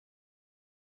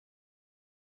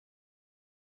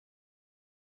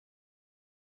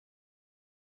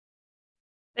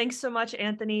Thanks so much,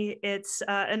 Anthony. It's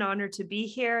an honor to be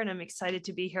here, and I'm excited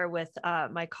to be here with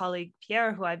my colleague,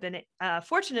 Pierre, who I've been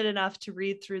fortunate enough to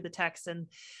read through the text. And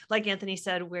like Anthony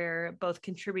said, we're both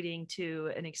contributing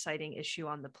to an exciting issue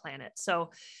on the planet.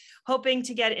 So hoping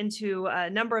to get into a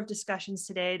number of discussions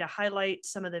today to highlight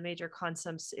some of the major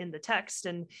concepts in the text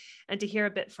and to hear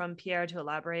a bit from Pierre to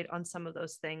elaborate on some of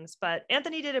those things. But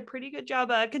Anthony did a pretty good job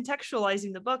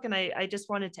contextualizing the book, and I just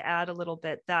wanted to add a little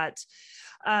bit that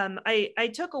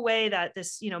I took away that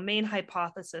this, main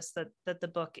hypothesis that the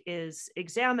book is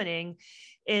examining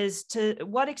is to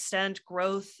what extent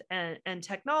growth and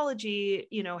technology,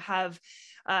 have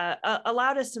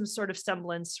allowed us some sort of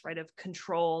semblance, right, of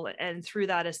control, and through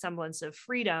that a semblance of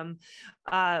freedom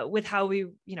with how we,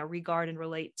 regard and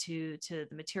relate to the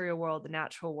material world, the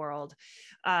natural world,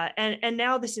 and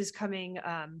now this is coming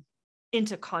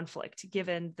into conflict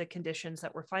given the conditions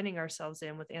that we're finding ourselves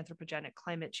in with anthropogenic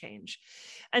climate change.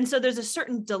 And so there's a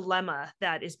certain dilemma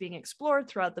that is being explored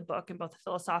throughout the book in both a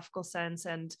philosophical sense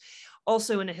and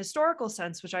also in a historical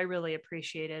sense, which I really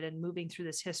appreciated. And moving through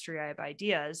this history, I have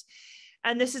ideas.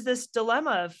 And this is this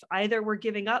dilemma of either we're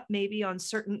giving up maybe on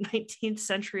certain 19th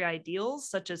century ideals,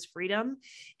 such as freedom,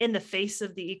 in the face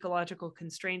of the ecological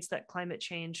constraints that climate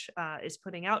change is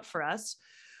putting out for us,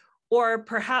 or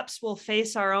perhaps we'll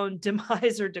face our own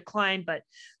demise or decline, but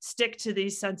stick to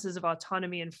these senses of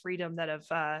autonomy and freedom that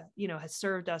have, has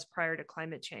served us prior to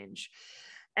climate change.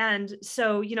 And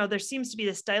so, there seems to be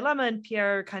this dilemma, and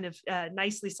Pierre kind of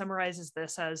nicely summarizes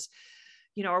this as,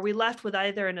 are we left with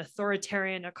either an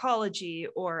authoritarian ecology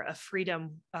or a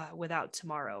freedom without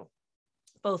tomorrow?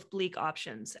 Both bleak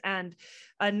options. And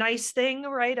a nice thing,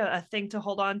 right, a thing to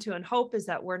hold on to and hope is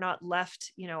that we're not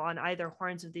left, on either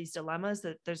horns of these dilemmas,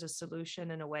 that there's a solution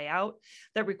and a way out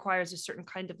that requires a certain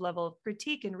kind of level of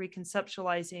critique and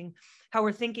reconceptualizing how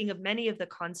we're thinking of many of the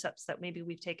concepts that maybe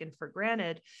we've taken for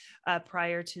granted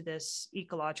prior to this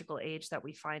ecological age that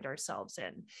we find ourselves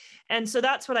in. And so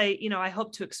that's what I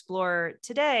hope to explore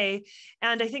today.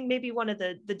 And I think maybe one of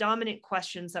the dominant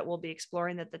questions that we'll be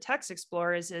exploring, that the text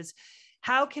explores, is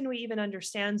how can we even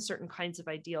understand certain kinds of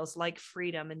ideals like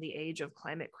freedom in the age of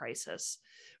climate crisis,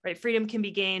 right? Freedom can be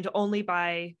gained only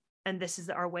by, and this is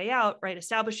our way out, right,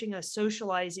 establishing a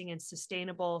socializing and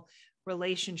sustainable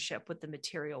relationship with the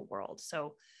material world.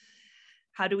 So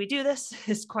how do we do this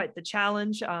is quite the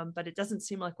challenge, but it doesn't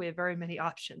seem like we have very many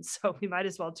options. So we might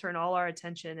as well turn all our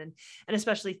attention and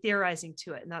especially theorizing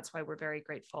to it. And that's why we're very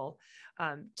grateful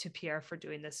to Pierre for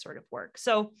doing this sort of work.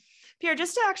 So Pierre,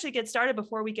 just to actually get started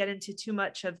before we get into too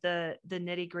much of the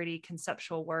nitty-gritty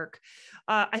conceptual work,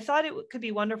 I thought it could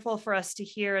be wonderful for us to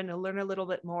hear and to learn a little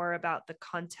bit more about the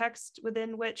context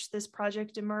within which this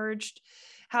project emerged,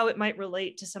 how it might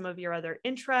relate to some of your other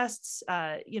interests.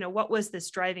 What was this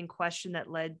driving question that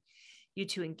led you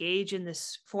to engage in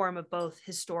this form of both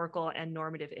historical and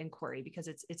normative inquiry? Because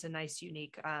it's a nice,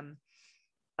 unique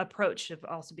approach of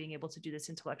also being able to do this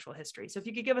intellectual history. So if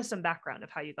you could give us some background of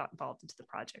how you got involved into the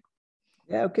project.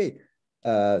 Yeah, okay.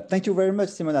 Thank you very much,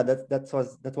 Simona.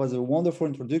 That was a wonderful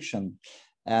introduction.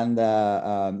 And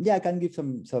I can give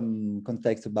some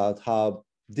context about how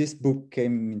this book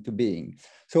came into being.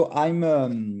 So I'm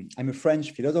a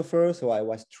French philosopher, so I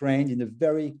was trained in a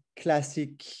very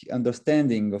classic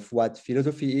understanding of what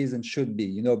philosophy is and should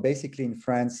be. Basically in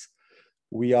France,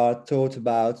 we are taught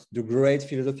about the great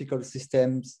philosophical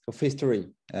systems of history,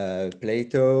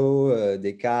 Plato,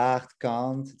 Descartes,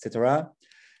 Kant, etc.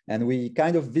 And we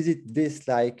kind of visit this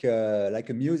like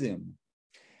a museum.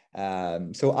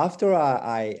 So after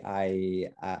I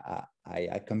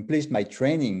accomplished my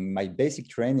training, my basic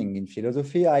training in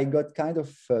philosophy, I got kind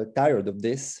of tired of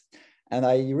this. And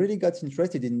I really got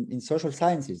interested in social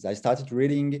sciences. I started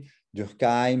reading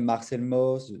Durkheim, Marcel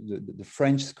Mauss, the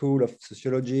French school of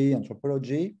sociology,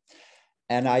 anthropology.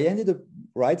 And I ended up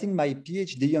writing my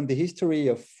PhD on the history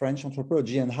of French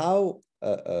anthropology and how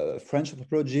French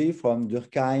anthropology, from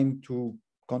Durkheim to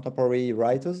contemporary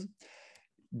writers,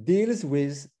 deals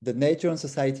with the nature and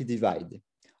society divide.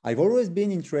 I've always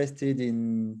been interested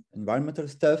in environmental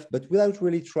stuff, but without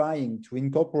really trying to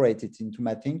incorporate it into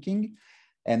my thinking.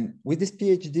 And with this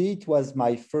PhD, it was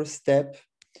my first step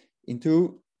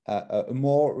into a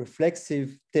more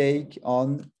reflexive take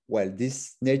on,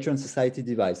 this nature and society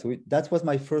divide. So that was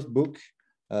my first book,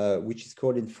 which is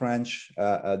called in French,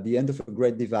 The End of a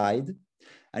Great Divide.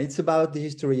 And it's about the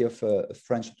history of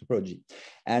French anthropology.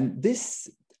 And this,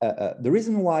 the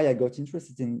reason why I got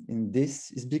interested in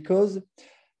this is because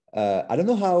I don't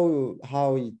know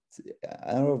how it,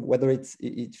 I don't know whether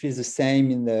it feels the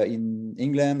same in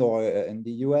England or in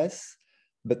the US,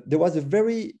 but there was a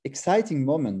very exciting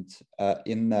moment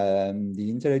in the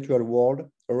intellectual world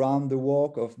around the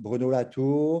work of Bruno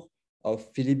Latour, of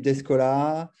Philippe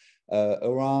Descola,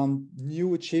 around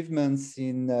new achievements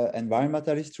in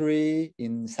environmental history,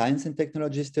 in science and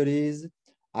technology studies.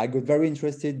 I got very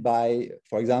interested by,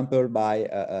 for example, by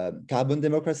Carbon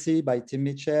Democracy by Tim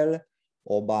Mitchell,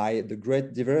 or by The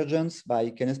Great Divergence by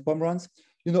Kenneth Pomeranz.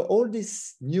 You know, all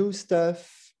this new stuff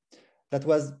that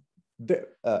was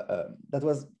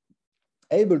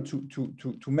able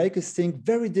to make us think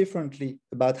very differently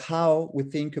about how we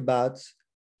think about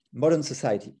modern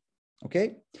society,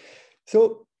 okay?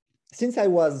 So since I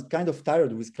was kind of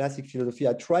tired with classic philosophy,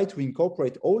 I tried to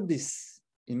incorporate all this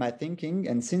in my thinking.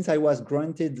 And since I was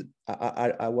granted,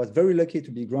 I was very lucky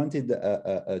to be granted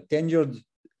a tenured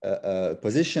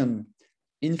position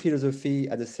in philosophy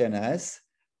at the CNRS,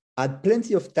 I had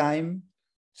plenty of time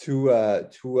to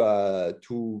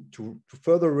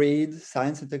further read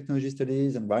science and technology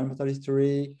studies, environmental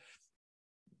history,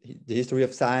 the history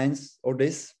of science, all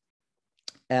this.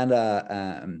 And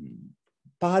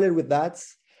parallel with that,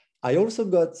 I also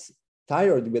got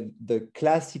tired with the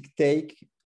classic take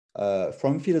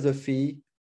from philosophy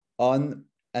on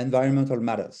environmental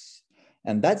matters.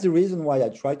 And that's the reason why I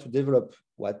try to develop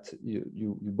what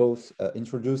you both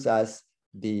introduced as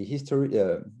the history,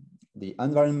 the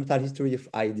environmental history of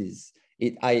ideas.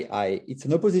 It's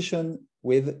an opposition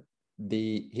with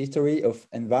the history of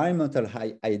environmental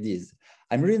ideas.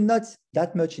 I'm really not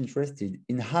that much interested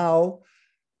in how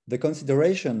the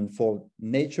consideration for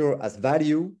nature as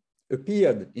value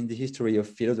appeared in the history of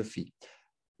philosophy.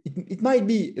 It might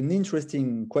be an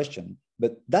interesting question,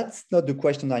 but that's not the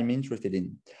question I'm interested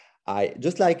in.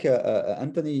 Just like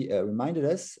Anthony reminded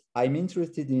us, I'm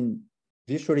interested in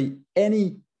virtually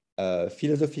any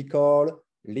philosophical,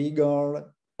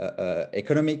 legal,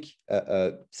 economic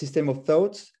system of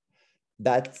thought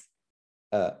that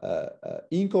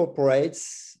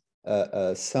incorporates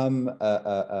some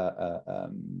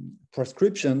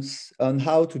prescriptions on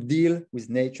how to deal with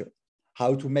nature,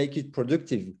 how to make it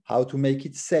productive, how to make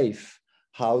it safe,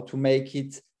 how to make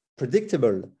it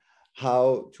predictable,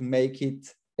 how to make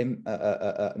it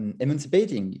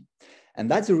emancipating. And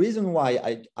that's the reason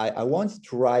why I wanted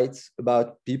to write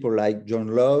about people like John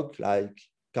Locke, like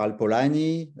Karl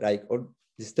Polanyi, like all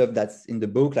the stuff that's in the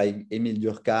book, like Émile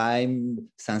Durkheim,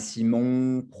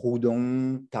 Saint-Simon,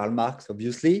 Proudhon, Karl Marx,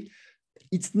 obviously.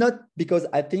 It's not because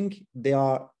I think they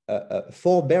are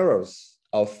forebearers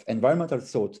of environmental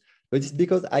thought, but it's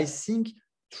because I think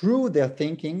through their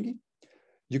thinking,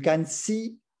 you can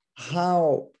see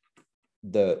how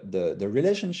the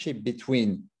relationship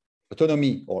between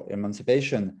autonomy or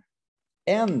emancipation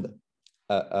and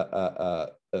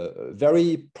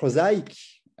very prosaic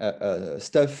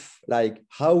stuff like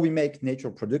how we make nature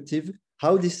productive,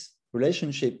 how this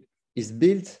relationship is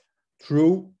built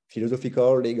through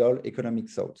philosophical, legal, economic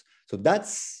thought. So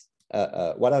that's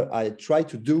what I try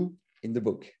to do in the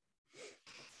book.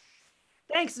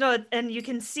 Thanks. No, and you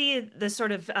can see the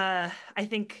sort of, I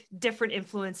think, different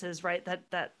influences, right,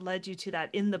 that led you to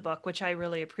that in the book, which I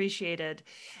really appreciated.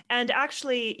 And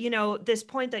actually, you know, this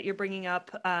point that you're bringing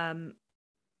up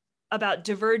about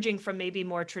diverging from maybe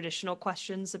more traditional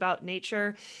questions about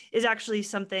nature is actually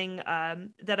something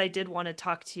that I did want to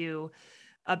talk to you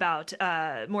about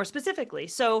more specifically.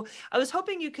 So I was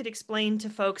hoping you could explain to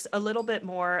folks a little bit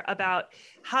more about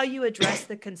how you address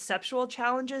the conceptual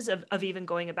challenges of even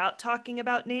going about talking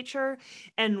about nature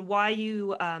and why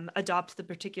you adopt the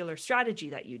particular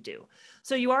strategy that you do.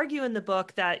 So you argue in the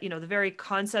book that, you know, the very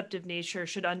concept of nature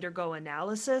should undergo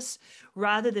analysis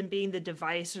rather than being the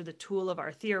device or the tool of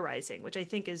our theorizing, which I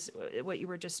think is what you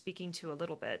were just speaking to a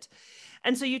little bit.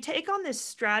 And so you take on this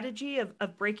strategy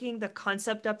of breaking the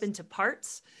concept up into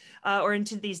parts or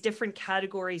into these different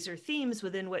categories or themes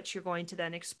within which you're going to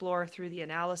then explore through the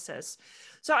analysis.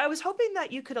 So I was hoping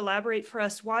that you could elaborate for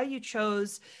us why you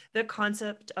chose the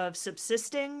concept of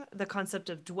subsisting, the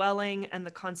concept of dwelling, and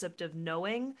the concept of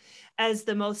knowing as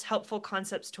the most helpful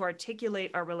concepts to articulate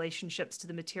our relationships to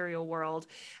the material world,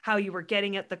 how you were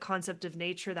getting at the concept of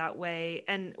nature that way,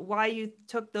 and why you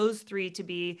took those three to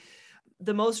be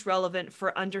the most relevant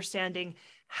for understanding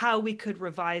how we could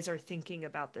revise our thinking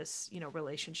about this, you know,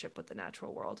 relationship with the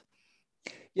natural world.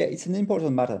 Yeah, it's an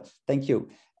important matter. Thank you.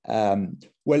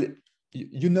 Well,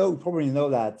 you probably know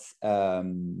that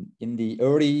in the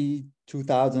early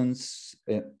 2000s,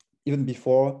 even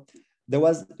before, there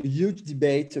was a huge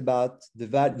debate about the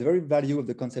very value of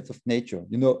the concept of nature.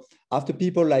 You know, after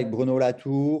people like Bruno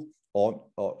Latour, or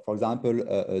for example,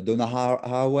 Donna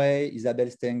Haraway, Isabelle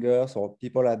Stengers, or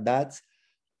people like that,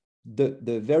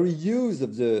 the very use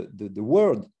of the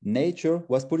word nature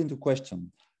was put into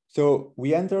question. So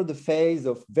we entered the phase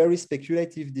of very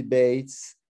speculative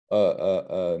debates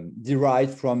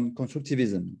derived from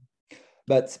constructivism.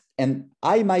 And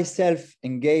I myself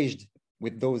engaged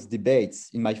with those debates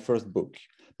in my first book.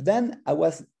 But then I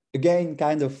was again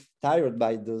kind of tired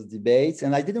by those debates,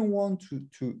 and I didn't want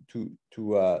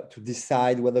to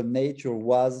decide whether nature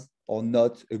was or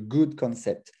not a good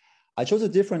concept. I chose a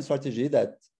different strategy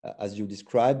that, as you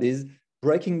described, is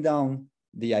breaking down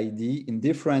the idea in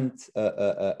different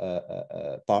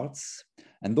parts.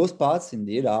 And those parts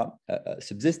indeed are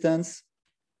subsistence,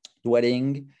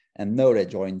 dwelling, and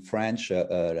knowledge, or in French,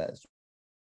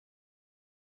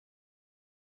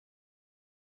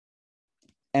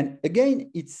 and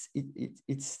again, it's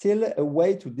still a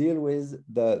way to deal with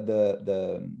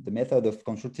the method of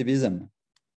constructivism.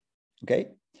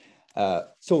 Okay,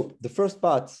 so the first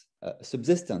part,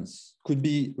 subsistence, could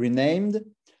be renamed.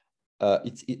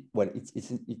 It's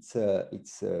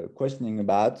questioning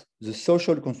about the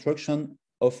social construction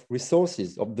of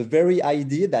resources, of the very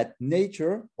idea that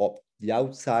nature, or the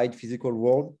outside physical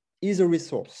world, is a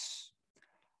resource.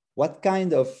 What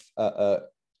kind of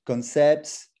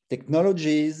concepts,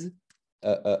 technologies,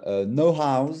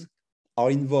 know-hows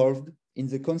are involved in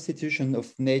the constitution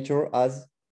of nature as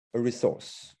a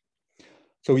resource?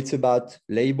 So it's about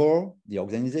labor, the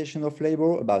organization of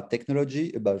labor, about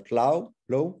technology, about law,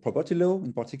 property law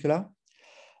in particular.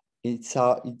 It's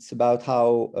about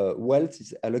how wealth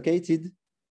is allocated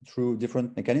through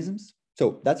different mechanisms.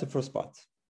 So that's the first part.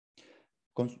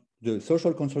 The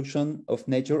social construction of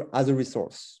nature as a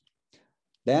resource.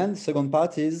 Then the second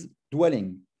part is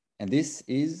dwelling. And this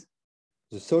is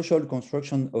the social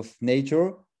construction of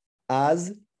nature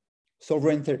as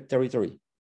sovereign territory,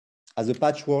 as a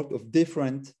patchwork of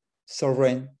different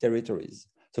sovereign territories.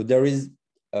 So there is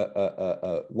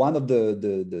one of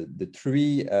the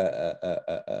three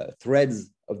threads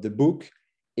of the book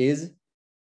is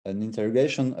an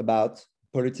interrogation about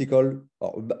political,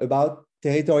 or about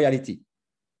territoriality,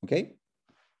 okay?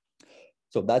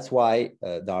 So that's why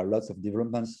there are lots of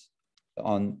developments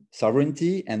on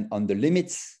sovereignty and on the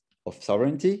limits of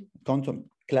sovereignty,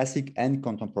 classic and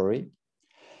contemporary.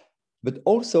 But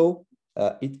also,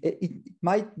 it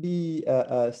might be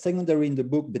secondary in the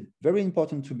book, but very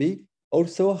important to be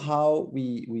also how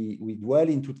we dwell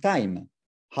into time,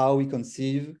 how we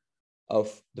conceive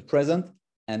of the present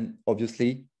and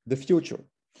obviously the future.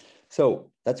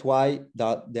 So that's why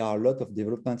there are a lot of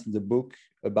developments in the book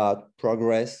about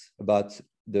progress, about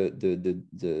the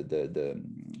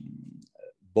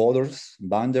borders,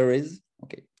 boundaries.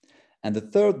 Okay, and the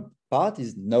third part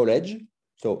is knowledge.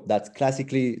 So that's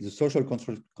classically the social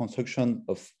construction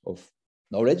of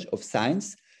knowledge, of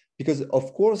science, because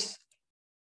of course,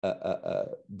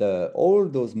 all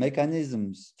those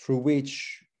mechanisms through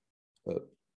which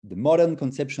the modern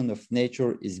conception of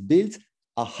nature is built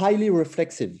are highly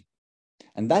reflexive.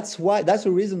 And that's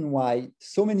the reason why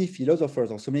so many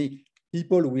philosophers, or so many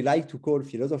people we like to call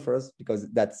philosophers, because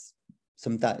that's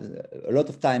sometimes, a lot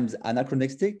of times,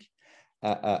 anachronistic,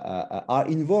 are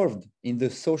involved in the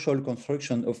social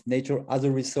construction of nature as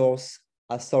a resource,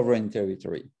 as sovereign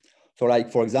territory. So,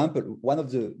 like, for example, one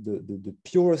of the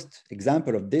purest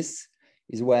example of this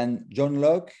is when John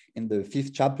Locke, in the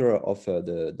 5th chapter of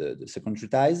the Second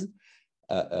Treatise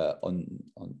on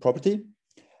property,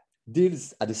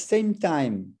 deals at the same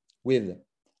time with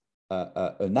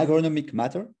an agronomic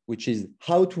matter, which is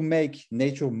how to make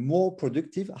nature more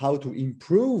productive, how to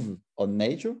improve on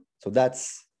nature. So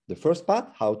that's the first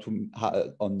part,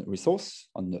 on resource,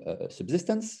 on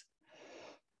subsistence.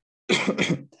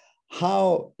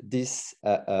 How this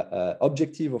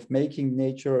objective of making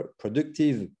nature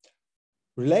productive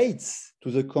relates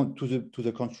to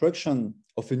the construction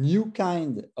of a new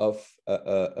kind of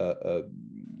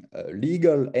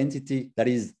legal entity that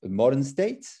is a modern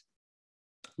state,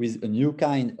 with a new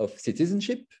kind of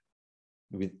citizenship,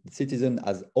 with the citizen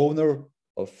as owner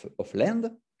of land,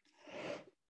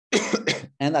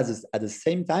 and at the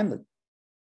same time,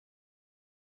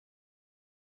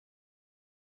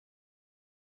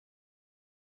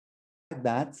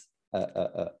 that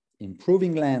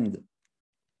improving land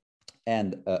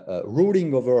and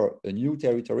ruling over a new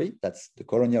territory, that's the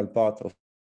colonial part of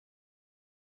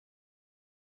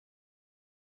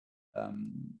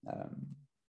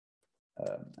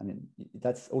I mean,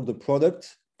 that's all the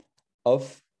product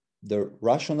of the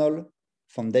rational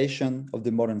foundation of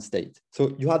the modern state.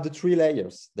 So you have the 3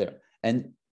 layers there,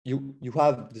 and you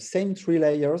have the same 3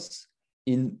 layers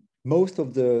in most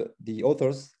of the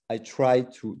authors I try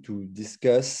to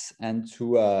discuss and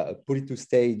to put it to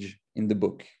stage in the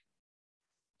book.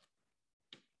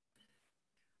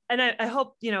 And I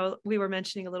hope, we were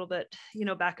mentioning a little bit,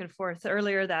 back and forth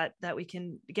earlier that we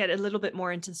can get a little bit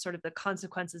more into sort of the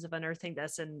consequences of unearthing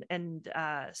this. And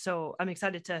so I'm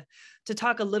excited to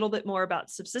talk a little bit more about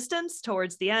subsistence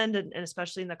towards the end, and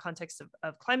especially in the context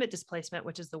of climate displacement,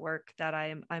 which is the work that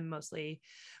I'm mostly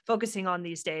focusing on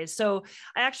these days. So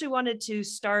I actually wanted to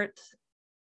start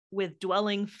with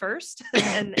dwelling first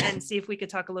and see if we could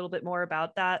talk a little bit more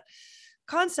about that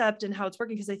concept and how it's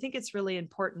working, because I think it's really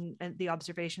important, and the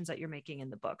observations that you're making in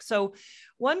the book. So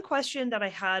one question that I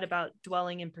had about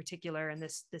dwelling in particular, and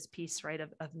this piece, right,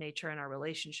 of nature and our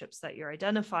relationships that you're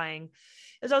identifying,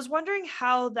 is I was wondering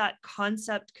how that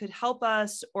concept could help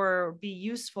us or be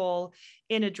useful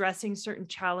in addressing certain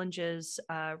challenges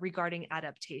regarding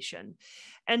adaptation.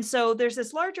 And so there's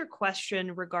this larger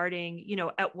question regarding,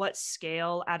 at what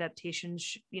scale adaptation,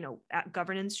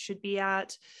 governance should be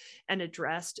at and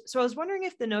addressed. So I was wondering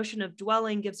if the notion of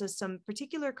dwelling gives us some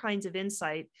particular kinds of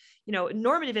insight,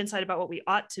 normative insight about what we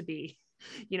ought to be,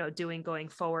 doing going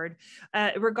forward,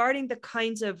 regarding the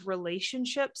kinds of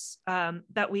relationships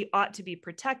that we ought to be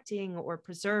protecting or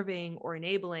preserving or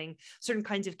enabling, certain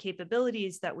kinds of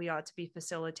capabilities that we ought to be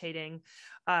facilitating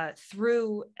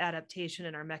through adaptation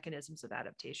and our mechanisms of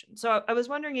adaptation. So I was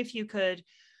wondering if you could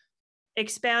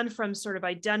expand from sort of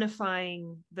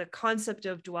identifying the concept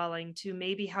of dwelling to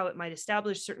maybe how it might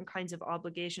establish certain kinds of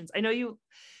obligations. I know you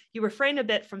refrain a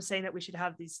bit from saying that we should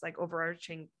have these like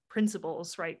overarching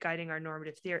principles, right, guiding our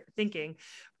normative thinking.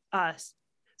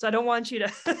 So I don't want you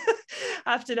to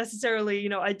have to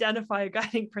necessarily, identify a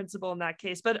guiding principle in that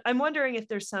case, but I'm wondering if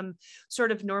there's some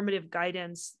sort of normative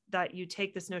guidance that you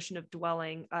take this notion of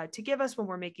dwelling to give us when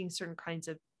we're making certain kinds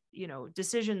of,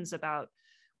 decisions about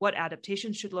what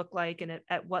adaptation should look like, and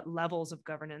at what levels of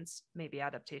governance maybe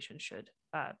adaptation should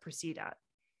proceed at.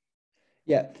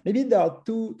 Yeah, maybe there are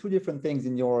two different things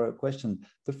in your question.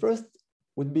 The first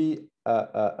would be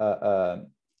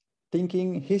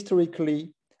thinking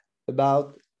historically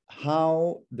about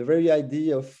how the very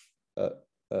idea of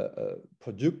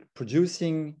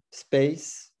producing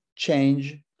space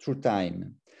change through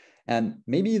time. And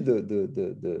maybe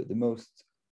the most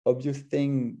obvious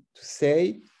thing to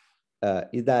say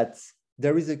is that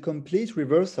there is a complete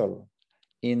reversal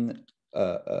in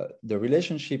the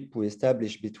relationship we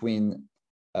establish between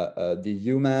the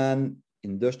human,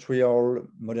 industrial,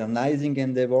 modernizing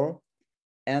endeavor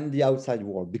and the outside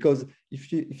world. Because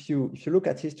if you look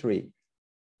at history,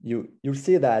 you'll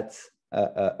see that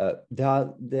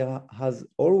there has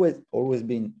always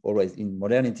been in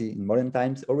modernity, in modern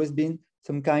times, always been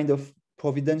some kind of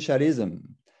providentialism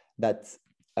that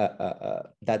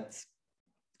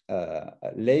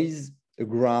lays a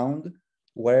ground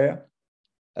where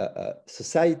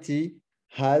society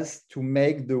has to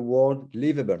make the world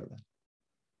livable,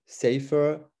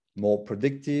 safer, more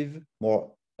predictive,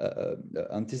 more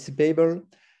anticipable,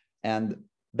 and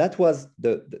that's the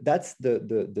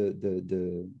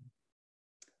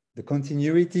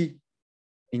continuity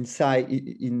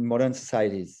in modern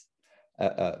societies.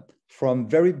 From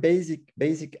very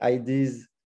basic ideas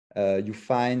you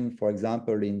find, for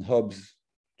example, in Hobbes,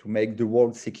 to make the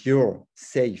world secure,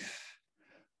 safe.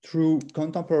 Through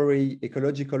contemporary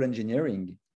ecological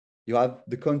engineering, you have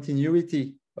the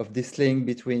continuity of this link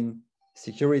between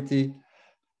security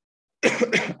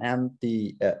and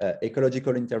the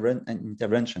ecological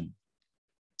intervention.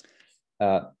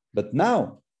 But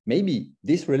now, maybe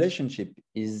this relationship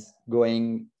is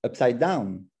going upside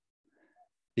down,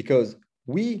 because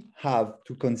we have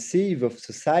to conceive of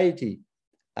society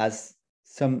as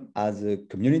a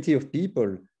community of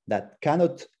people that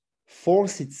cannot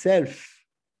force itself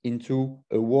into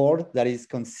a world that is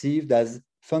conceived as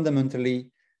fundamentally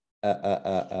at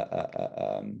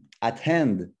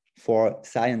hand for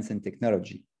science and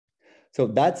technology. So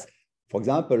that's, for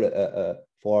example,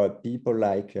 for people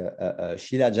like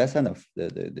Sheila Jasanoff,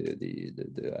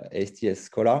 the STS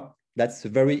scholar, that's a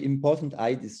very important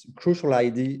idea, crucial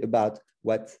idea about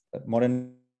what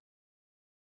modern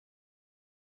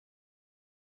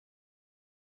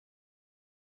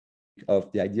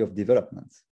of the idea of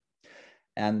development.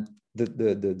 And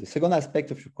the second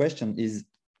aspect of your question is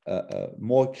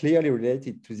more clearly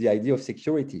related to the idea of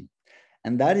security.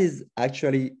 And that is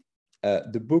actually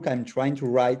the book I'm trying to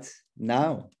write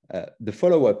now, the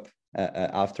follow-up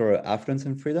after Affluence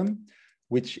and Freedom,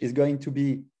 which is going to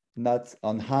be not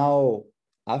on how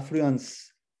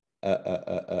affluence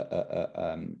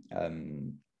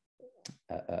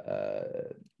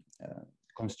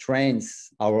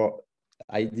constrains our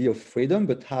idea of freedom,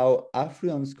 but how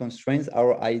affluence constrains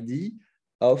our idea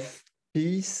of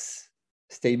peace,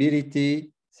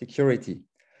 stability, security.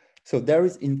 So there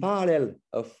is, in parallel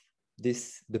of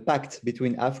the pact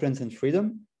between affluence and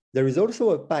freedom, there is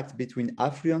also a pact between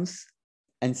affluence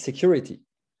and security.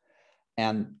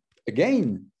 And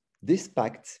again, this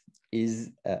pact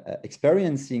is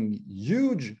experiencing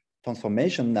huge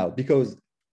transformation now, because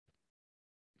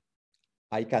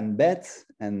I can bet,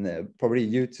 and probably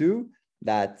you too,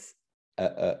 that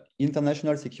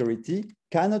international security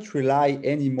cannot rely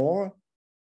anymore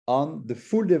on the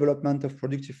full development of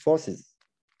productive forces.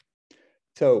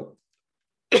 So,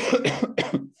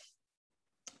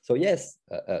 so yes,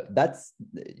 that's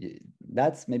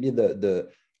maybe the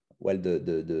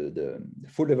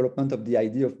full development of the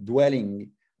idea of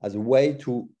dwelling as a way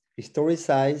to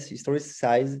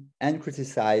historicize and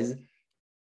criticize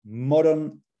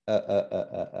modern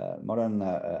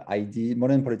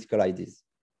political ideas.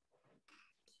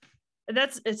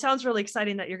 It sounds really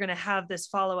exciting that you're going to have this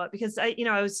follow-up, because I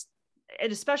was,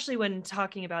 and especially when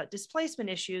talking about displacement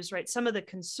issues, right? Some of the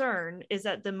concern is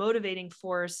that the motivating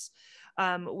force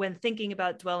when thinking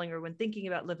about dwelling or when thinking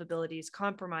about livability is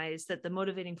compromised, that the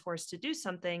motivating force to do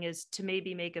something is to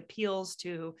maybe make appeals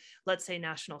to, let's say,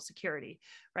 national security,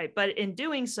 right? But in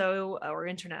doing so, or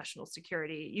international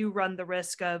security, you run the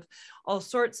risk of all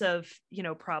sorts of,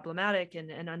 problematic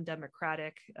and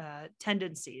undemocratic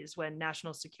tendencies when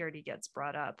national security gets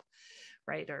brought up,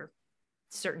 right? Or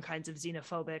certain kinds of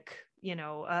xenophobic,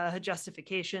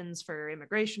 justifications for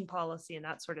immigration policy and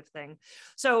that sort of thing.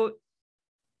 So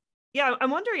yeah,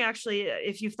 I'm wondering actually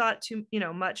if you've thought too,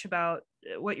 much about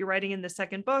what you're writing in the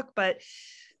second book, but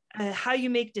how you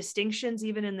make distinctions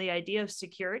even in the idea of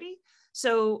security.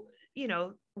 So,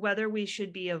 whether we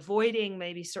should be avoiding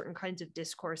maybe certain kinds of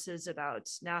discourses about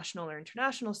national or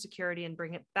international security and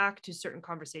bring it back to certain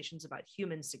conversations about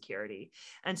human security.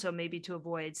 And so maybe to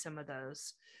avoid some of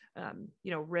those,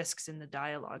 risks in the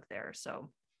dialogue there. So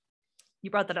you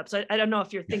brought that up. So I don't know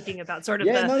if you're thinking about sort of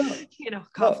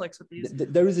conflicts with these.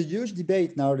 There is a huge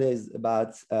debate nowadays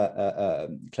about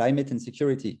climate and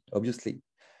security, obviously.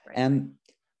 Right. And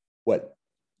well,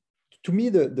 to me,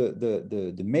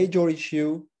 the major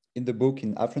issue in the book,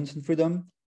 in Affluence and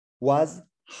Freedom, was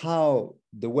how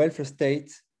the welfare state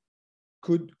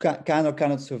can or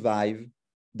cannot survive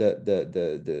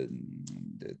the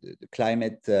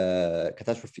climate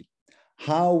catastrophe.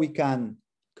 How we can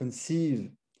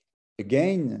conceive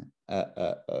again,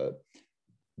 the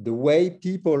way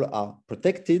people are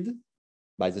protected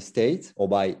by the state or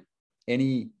by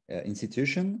any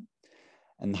institution,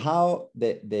 and how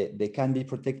they can be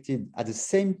protected at the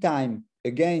same time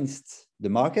against the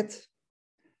market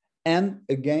and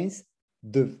against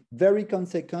the very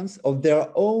consequence of their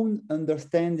own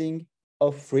understanding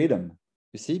of freedom.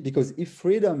 You see, because if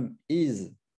freedom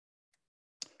is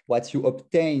what you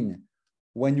obtain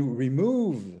when you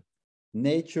remove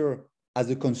nature as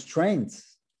a constraint,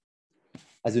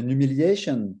 as an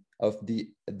humiliation of the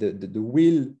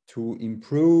will to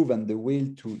improve and the will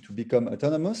to become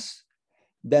autonomous,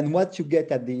 then what you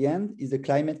get at the end is a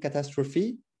climate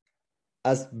catastrophe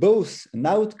as both an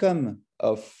outcome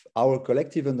of our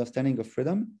collective understanding of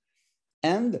freedom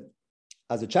and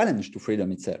as a challenge to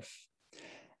freedom itself.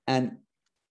 And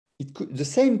the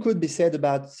same could be said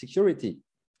about security.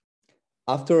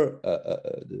 After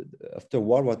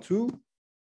World War II,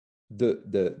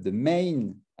 the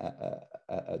main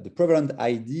the prevalent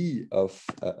idea of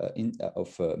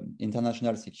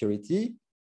international security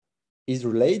is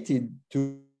related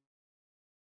to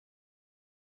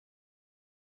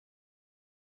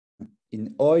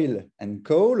in oil and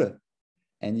coal.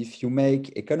 And if you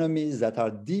make economies that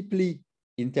are deeply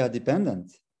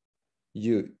interdependent,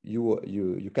 you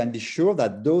can be sure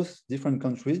that those different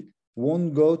countries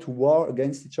won't go to war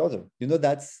against each other.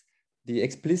 That's the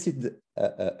explicit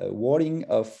wording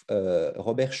of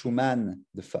Robert Schuman,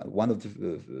 one of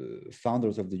the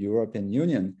founders of the European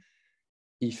Union.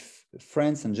 If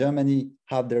France and Germany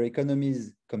have their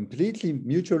economies completely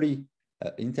mutually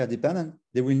interdependent,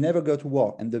 they will never go to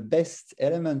war. And the best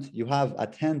element you have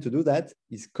at hand to do that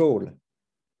is coal.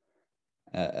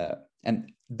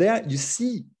 And there you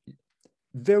see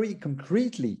very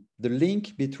concretely the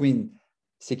link between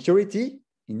security,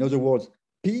 in other words,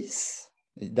 peace.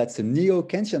 That's a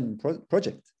neo-Kantian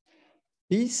project.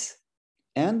 Peace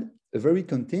and a very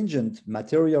contingent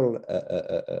material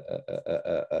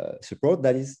support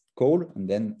that is coal and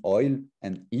then oil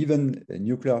and even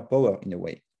nuclear power in a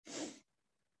way.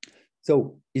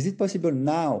 So is it possible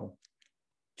now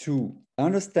to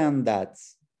understand that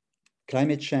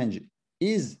climate change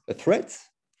is a threat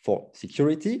for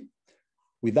security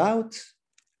without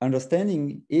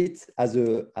understanding it as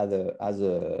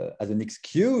an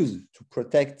excuse to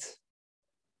protect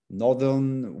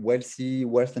northern wealthy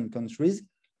Western countries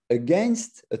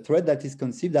against a threat that is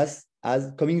conceived as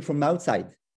as coming from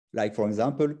outside, like, for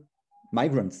example,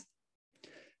 migrants.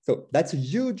 So that's a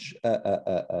huge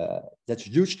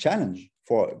challenge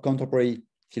for contemporary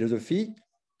philosophy,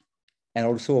 and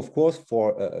also, of course,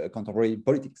 for contemporary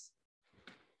politics.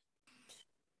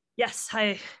 Yes,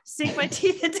 I sink my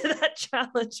teeth into that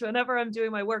challenge whenever I'm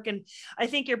doing my work. And I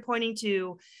think you're pointing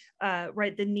to,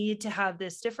 right, the need to have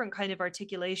this different kind of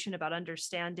articulation about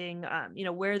understanding,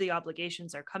 where the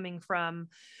obligations are coming from,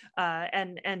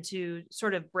 and to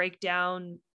sort of break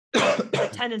down the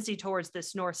tendency towards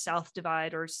this north-south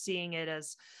divide, or seeing it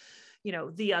as,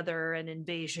 the other and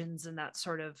invasions and that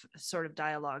sort of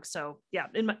dialogue. So yeah,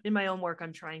 in my own work,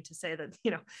 I'm trying to say that,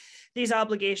 these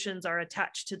obligations are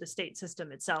attached to the state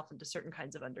system itself and to certain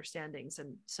kinds of understandings.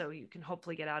 And so you can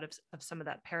hopefully get out of some of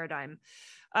that paradigm.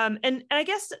 And I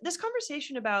guess this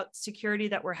conversation about security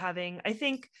that we're having, I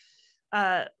think,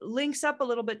 links up a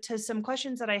little bit to some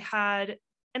questions that I had.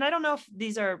 And I don't know if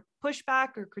these are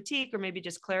pushback or critique, or maybe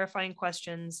just clarifying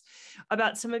questions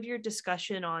about some of your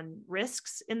discussion on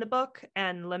risks in the book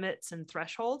and limits and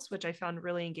thresholds, which I found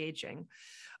really engaging.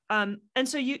 And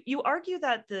so you argue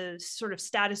that the sort of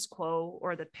status quo,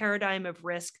 or the paradigm of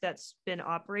risk that's been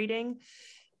operating,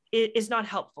 is not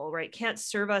helpful, right? Can't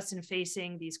serve us in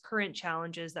facing these current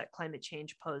challenges that climate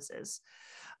change poses.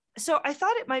 So I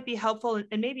thought it might be helpful,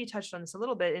 and maybe you touched on this a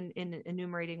little bit in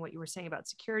enumerating what you were saying about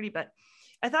security, but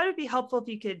I thought it'd be helpful if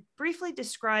you could briefly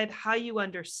describe how you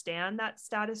understand that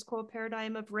status quo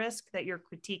paradigm of risk that you're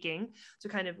critiquing. So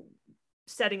kind of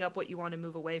setting up what you want to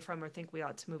move away from, or think we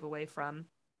ought to move away from.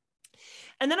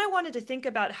 And then I wanted to think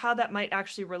about how that might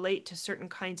actually relate to certain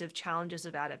kinds of challenges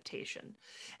of adaptation.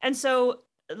 And so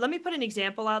let me put an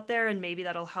example out there, and maybe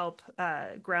that'll help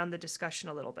ground the discussion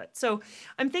a little bit. So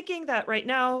I'm thinking that right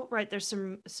now, right, there's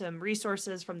some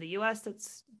resources from the US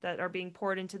that are being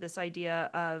poured into this idea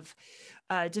of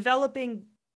developing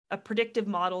predictive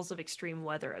models of extreme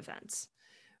weather events,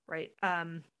 right?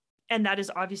 And that is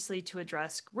obviously to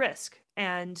address risk.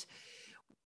 And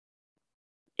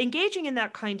engaging in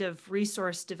that kind of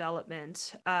resource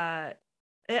development,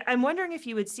 I'm wondering if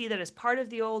you would see that as part of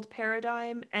the old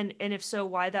paradigm, and if so,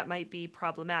 why that might be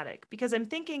problematic. Because I'm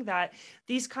thinking that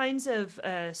these kinds of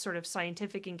sort of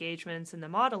scientific engagements in the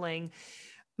modeling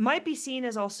might be seen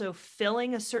as also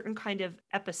filling a certain kind of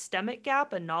epistemic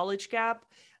gap, a knowledge gap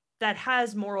that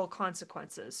has moral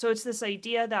consequences. So it's this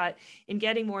idea that in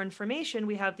getting more information,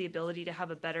 we have the ability to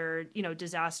have a better,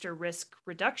 disaster risk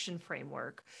reduction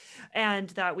framework, and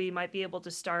that we might be able to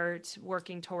start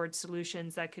working towards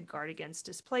solutions that could guard against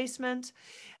displacement,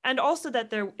 and also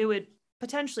that it would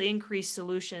potentially increase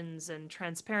solutions and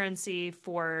transparency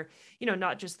for,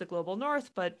 not just the global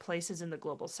north, but places in the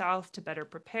global south to better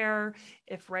prepare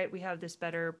if, right, we have this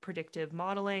better predictive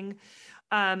modeling.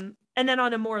 And then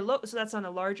on a more so that's on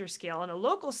a larger scale. On a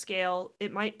local scale,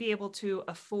 it might be able to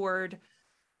afford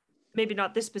maybe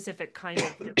not this specific kind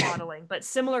of modeling, but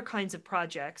similar kinds of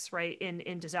projects, right,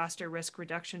 in disaster risk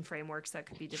reduction frameworks that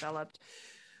could be developed,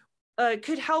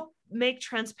 could help make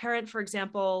transparent, for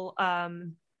example,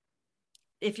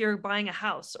 if you're buying a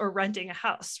house or renting a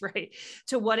house, right,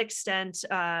 to what extent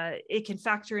it can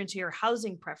factor into your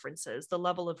housing preferences, the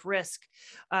level of risk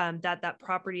that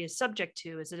property is subject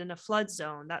to. Is it in a flood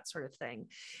zone? That sort of thing.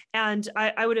 And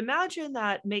I would imagine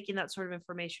that making that sort of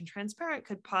information transparent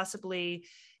could possibly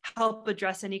help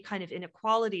address any kind of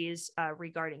inequalities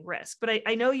regarding risk. But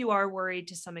I know you are worried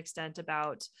to some extent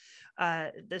about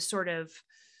the sort of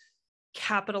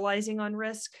capitalizing on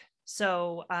risk.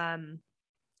 So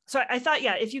I thought,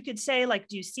 yeah, if you could say, like,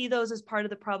 do you see those as part of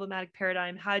the problematic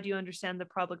paradigm? How do you understand the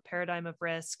public paradigm of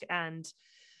risk? And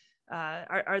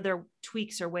are there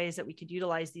tweaks or ways that we could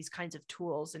utilize these kinds of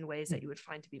tools in ways that you would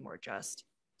find to be more just?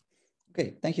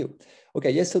 Okay, thank you.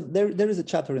 Okay, yes, so there is a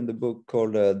chapter in the book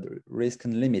called Risk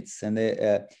and Limits, and it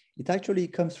actually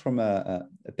comes from a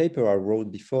paper I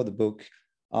wrote before the book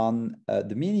on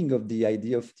the meaning of the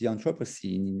idea of the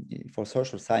Anthropocene for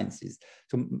social sciences.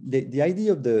 So the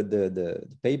idea of the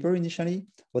paper initially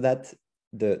was that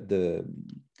the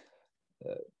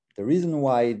reason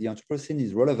why the Anthropocene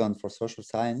is relevant for social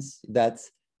science is that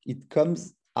it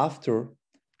comes after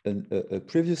a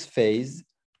previous phase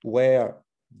where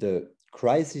the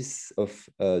crisis of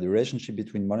the relationship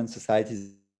between modern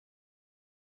societies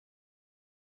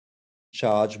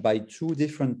charged by two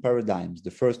different paradigms.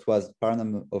 The first was the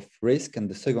paradigm of risk, and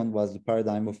the second was the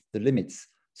paradigm of the limits.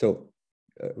 So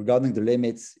regarding the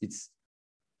limits, it's,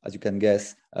 as you can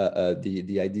guess,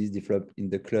 the ideas developed in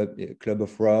the Club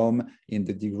of Rome, in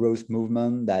the degrowth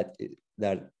movement, that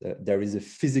there is a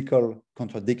physical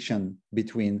contradiction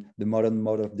between the modern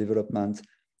mode of development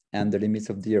and the limits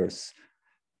of the earth.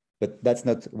 but that's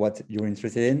not what you're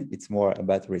interested in. It's more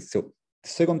about risk. So the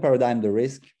second paradigm, the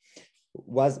risk,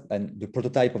 was, and the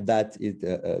prototype of that is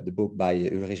the book by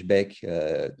Ulrich Beck,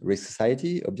 Risk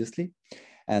Society, obviously.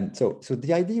 And so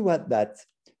the idea was that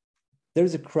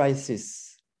there's a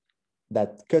crisis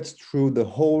that cuts through the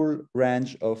whole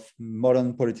range of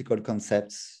modern political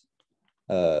concepts,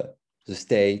 the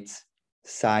state,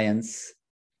 science,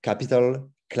 capital,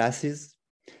 classes.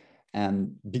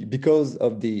 And because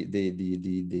of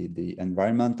the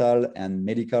environmental and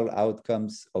medical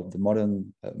outcomes of the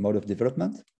modern mode of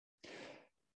development.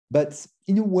 But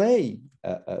in a way,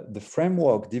 the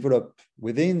framework developed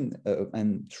within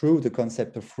and through the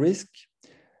concept of risk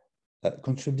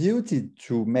contributed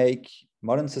to make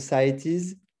modern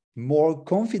societies more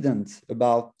confident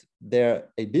about their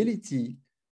ability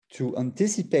to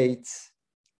anticipate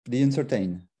the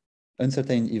uncertain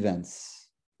events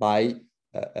by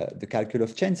the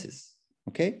calculus of chances.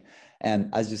 Okay, and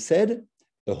as you said,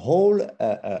 the whole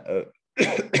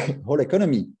whole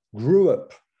economy grew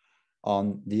up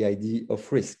on the idea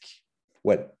of risk.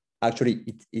 Well, actually,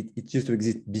 it used to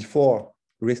exist before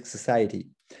risk society,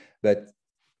 but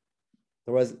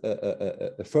there was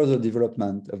a further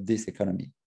development of this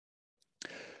economy.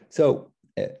 So,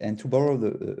 and to borrow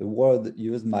the word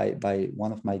used by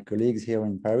one of my colleagues here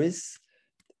in Paris,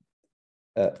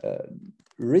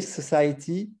 risk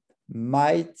society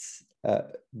might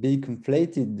be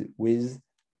conflated with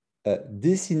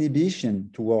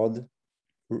disinhibition toward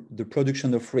the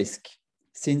production of risk,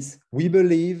 since we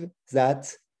believe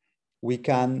that we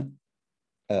can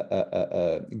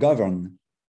govern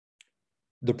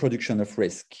the production of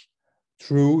risk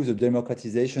through the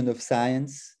democratization of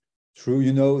science, through,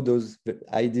 you know, those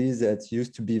ideas that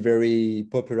used to be very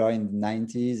popular in the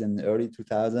 90s and early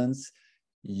 2000s.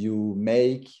 You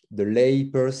make the lay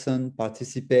person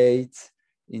participate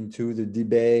into the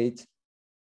debate.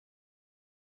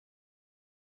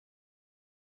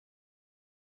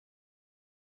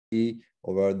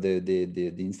 Over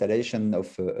the installation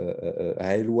of a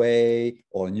railway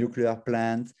or a nuclear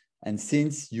plant. And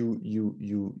since you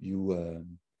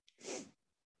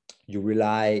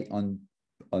rely on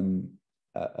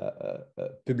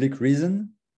public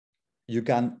reason, you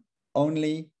can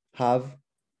only have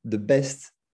the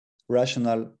best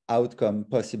rational outcome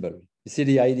possible. You see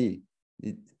the idea?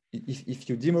 If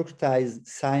you democratize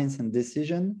science and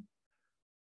decision,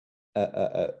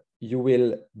 you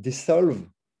will dissolve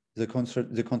the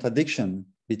contradiction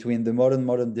between the modern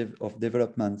of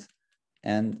development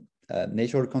and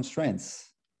natural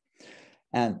constraints.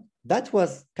 And that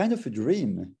was kind of a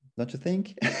dream, don't you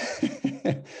think?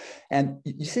 And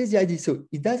you see the idea. So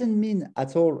it doesn't mean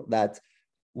at all that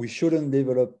we shouldn't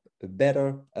develop a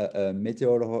better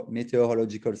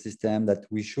meteorological system, that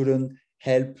we shouldn't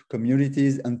help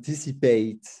communities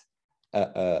anticipate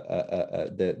the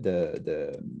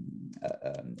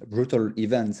brutal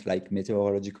events like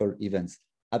meteorological events.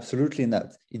 Absolutely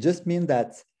not. It just means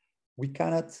that we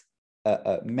cannot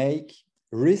make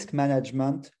risk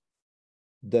management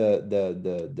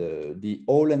the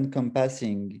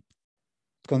all-encompassing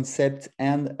concept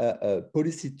and a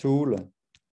policy tool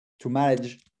to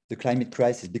manage the climate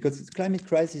crisis, because the climate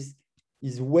crisis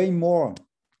is way more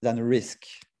than a risk.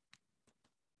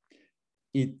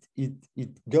 It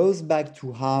goes back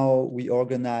to how we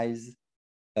organize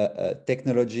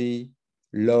technology,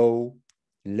 law,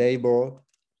 labor.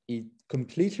 It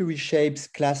completely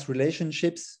reshapes class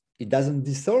relationships. It doesn't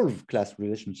dissolve class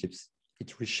relationships.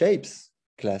 It reshapes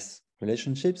class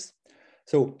relationships.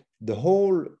 So the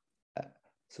whole,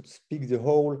 so to speak, the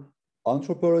whole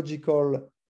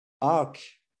anthropological arc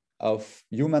of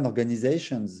human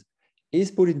organizations is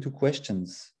put into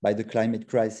questions by the climate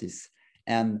crisis.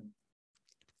 And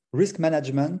risk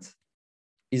management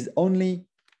is only,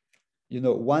 you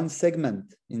know, one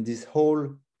segment in this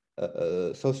whole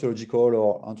sociological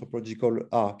or anthropological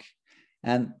arc.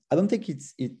 And I don't think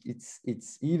it's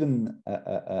even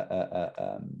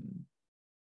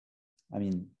I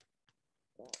mean,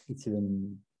 it's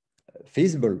even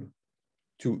feasible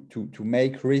to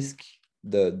make risk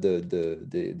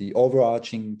the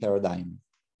overarching paradigm.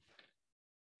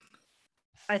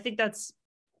 I think that's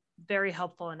very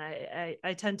helpful, and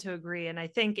I tend to agree. And I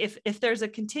think if there's a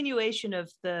continuation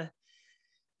of the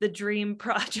dream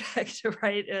project,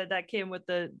 right, that came with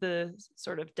the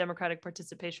sort of democratic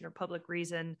participation or public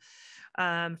reason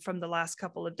from the last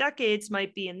couple of decades,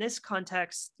 might be in this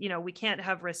context, you know, we can't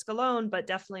have risk alone, but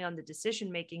definitely on the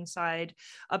decision-making side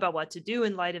about what to do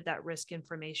in light of that risk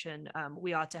information,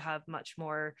 we ought to have much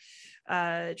more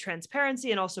transparency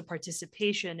and also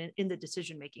participation in the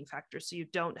decision-making factors. So you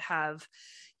don't have,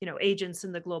 agents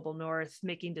in the global north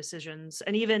making decisions,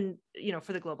 and even,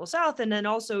 for the global south, and then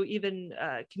also even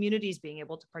communities being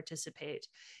able to participate,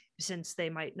 since they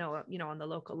might know, on the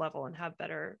local level and have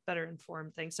better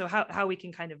informed things. So how we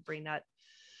can kind of bring that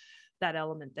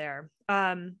element there.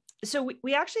 So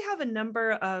we actually have a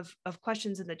number of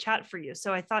questions in the chat for you.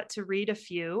 So I thought to read a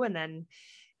few, and then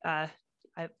I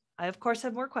of course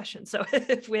have more questions. So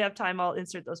if we have time, I'll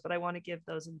insert those, but I want to give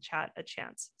those in chat a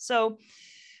chance. So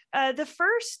the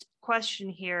first question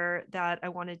here that I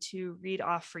wanted to read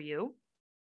off for you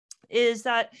is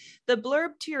that the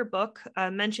blurb to your book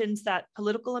mentions that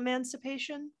political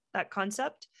emancipation, that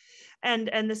concept.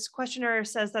 And this questioner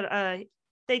says that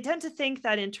they tend to think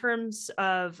that in terms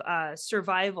of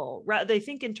survival, they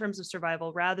think in terms of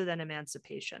survival rather than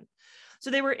emancipation. So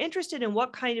they were interested in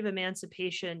what kind of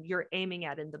emancipation you're aiming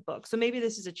at in the book. So maybe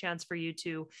this is a chance for you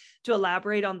to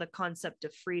emaborate on the concept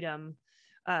of freedom,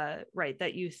 right,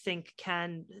 that you think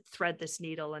can thread this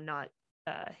needle and not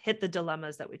hit the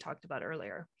dilemmas that we talked about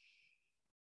earlier.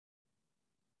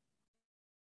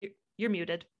 You're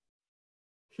muted.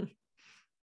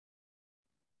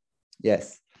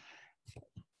 Yes.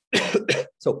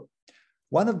 So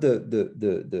one of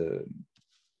the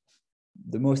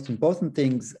most important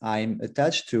things I'm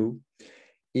attached to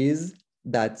is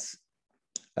that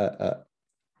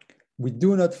we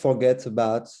do not forget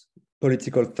about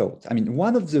political thought. I mean,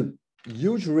 one of the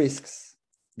huge risks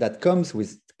that comes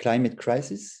with climate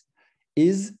crisis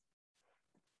is,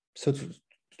 so to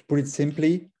put it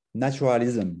simply,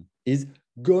 naturalism, is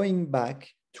going back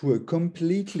to a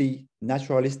completely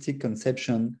naturalistic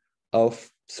conception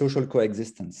of social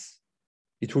coexistence.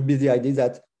 It would be the idea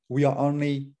that we are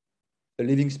only a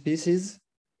living species,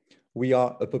 we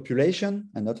are a population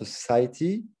and not a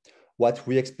society. What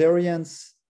we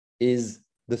experience is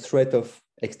the threat of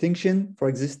extinction, for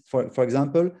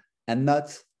example, and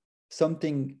not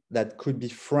something that could be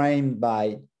framed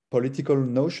by political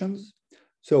notions.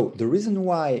 So the reason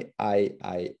why I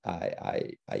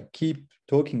keep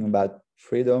talking about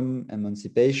freedom,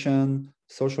 emancipation,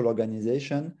 social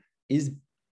organization is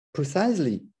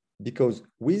precisely because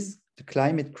with the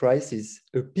climate crisis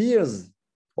appears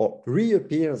or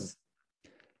reappears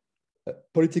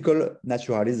political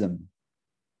naturalism.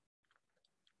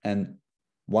 And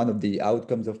one of the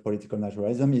outcomes of political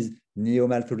naturalism is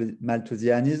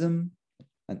neo-Malthusianism,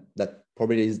 and that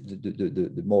probably is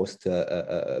the most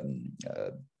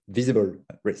visible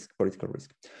risk, political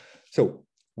risk. So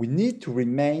we need to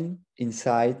remain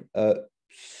inside a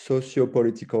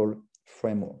socio-political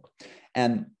framework.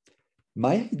 And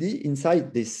my idea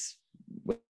inside this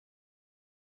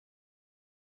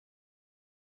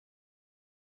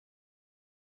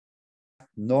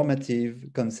normative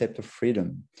concept of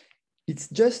freedom, it's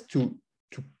just to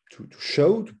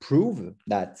show, to prove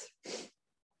that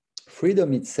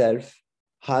freedom itself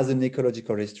has an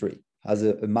ecological history, has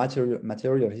a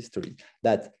material history,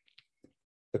 that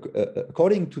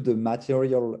according to the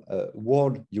material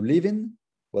world you live in,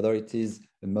 whether it is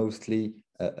mostly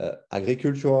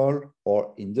agricultural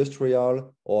or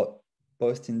industrial or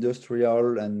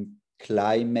post-industrial and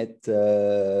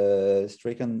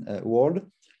climate-stricken world,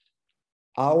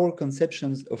 our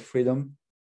conceptions of freedom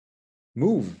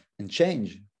move and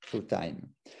change through time.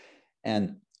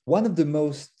 And one of the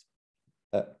most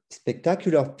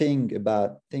spectacular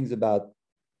things about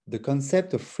the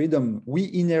concept of freedom we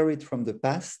inherit from the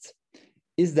past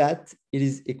is that it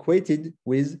is equated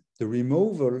with the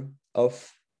removal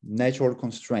of natural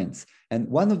constraints. And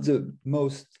one of the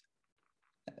most,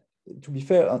 to be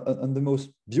fair, on the most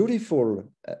beautiful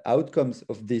outcomes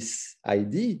of this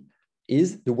idea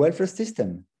is the welfare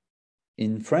system.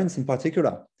 In France in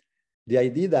particular, the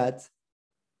idea that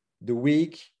the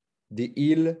weak, the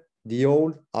ill, the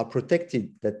old are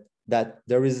protected, that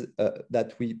there is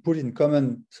that we put in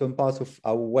common some parts of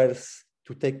our wealth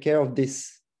to take care of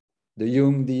this, the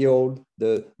young, the old,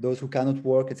 those who cannot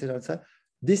work, etc., etc.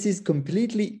 This is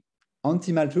completely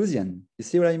anti-Malthusian. You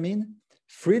see what I mean?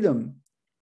 Freedom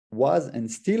was and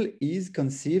still is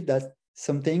conceived as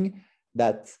something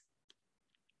that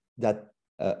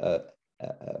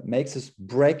makes us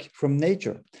break from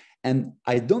nature. And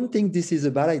I don't think this is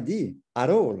a bad idea at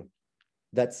all.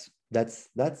 That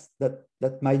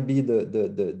might be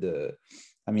the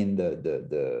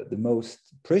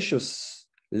most precious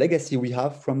legacy we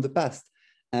have from the past,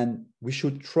 and we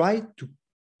should try to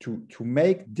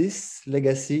make this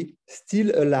legacy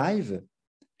still alive,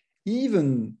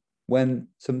 even when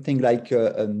something like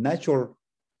a natural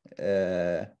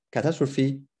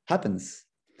catastrophe happens.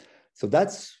 So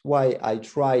that's why I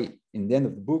try in the end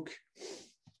of the book to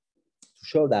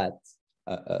show that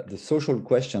the social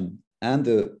question and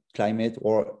the climate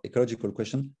or ecological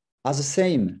question are the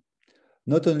same,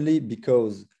 not only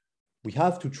because we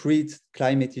have to treat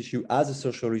climate issue as a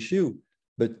social issue,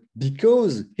 but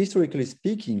because historically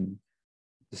speaking,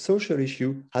 the social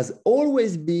issue has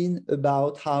always been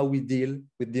about how we deal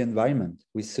with the environment,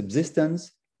 with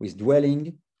subsistence, with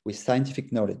dwelling, with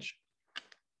scientific knowledge.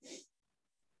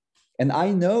 And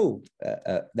I know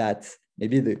that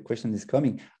maybe the question is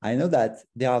coming. I know that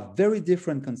there are very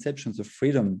different conceptions of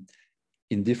freedom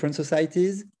in different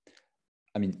societies,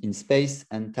 I mean, in space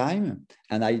and time.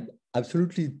 And I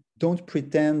absolutely don't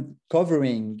pretend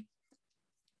covering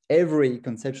every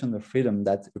conception of freedom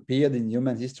that appeared in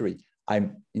human history.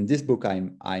 In this book,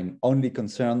 I'm only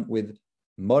concerned with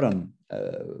modern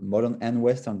and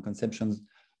Western conceptions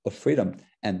of freedom.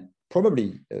 And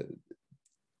probably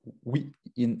we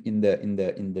in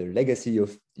the legacy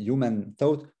of human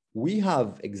thought, we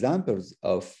have examples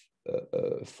of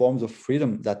forms of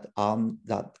freedom that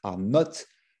are not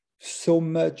so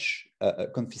much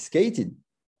confiscated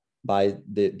by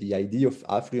the idea of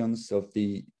affluence, of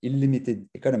the unlimited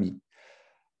economy.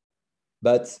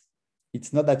 But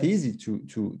it's not that easy to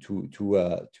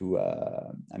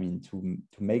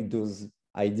make those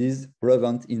ideas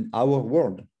relevant in our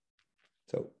world.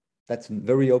 So that's a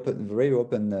very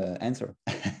open answer.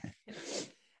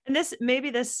 And this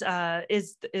is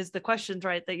the questions,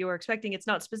 right, that you were expecting. It's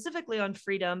not specifically on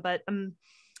freedom, but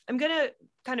I'm going to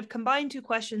kind of combine two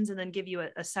questions and then give you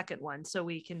a second one so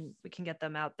we can get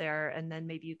them out there, and then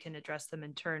maybe you can address them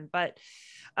in turn. But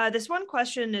this one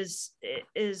question is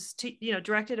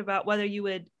directed about whether you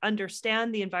would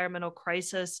understand the environmental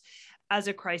crisis as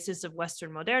a crisis of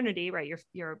Western modernity, right?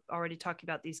 You're already talking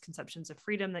about these conceptions of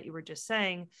freedom that you were just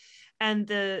saying. And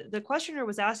the questioner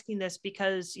was asking this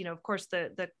because, of course,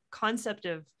 the concept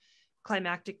of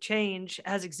climatic change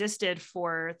has existed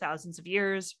for thousands of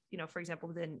years, for example,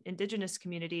 within indigenous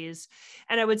communities.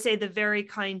 And I would say the very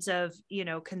kinds of,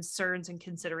 concerns and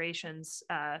considerations,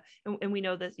 and we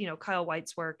know that, Kyle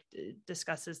White's work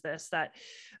discusses this, that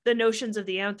the notions of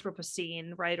the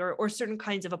Anthropocene, right, or certain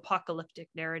kinds of apocalyptic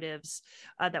narratives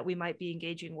that we might be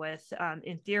engaging with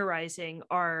in theorizing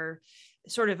are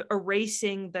sort of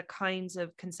erasing the kinds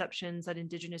of conceptions that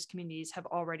indigenous communities have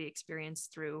already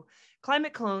experienced through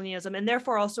climate colonialism, and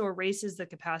therefore also erases the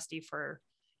capacity for,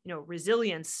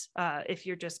 resilience if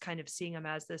you're just kind of seeing them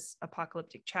as this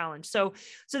apocalyptic challenge. So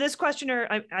this questioner,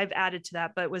 I've added to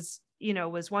that, but was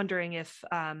wondering if,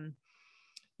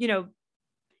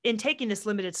 in taking this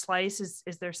limited slice,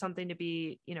 is there something to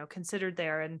be, considered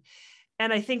there? And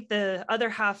I think the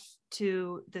other half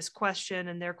to this question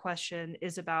and their question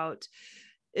is about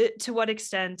to what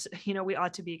extent, we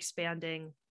ought to be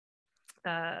expanding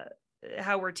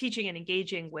how we're teaching and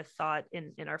engaging with thought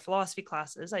in our philosophy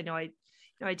classes. I know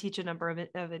I teach a number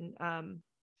of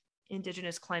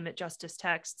indigenous climate justice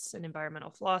texts and environmental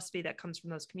philosophy that comes from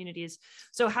those communities.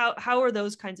 So how are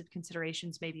those kinds of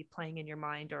considerations maybe playing in your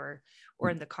mind or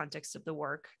in the context of the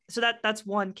work? So that's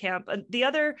one camp. And the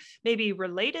other maybe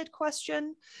related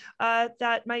question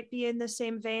that might be in the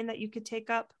same vein that you could take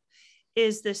up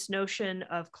is this notion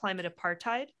of climate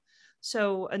apartheid.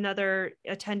 So another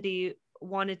attendee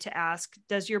wanted to ask,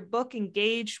 does your book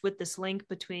engage with this link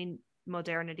between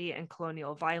modernity and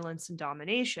colonial violence and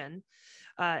domination?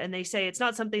 And they say it's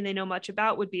not something they know much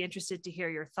about, would be interested to hear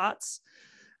your thoughts.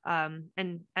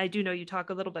 And I do know you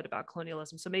talk a little bit about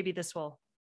colonialism, so maybe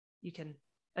you can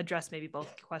address maybe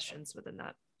both questions within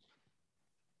that.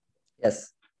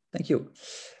 Yes, thank you.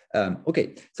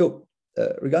 Okay, so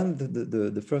regarding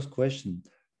the first question,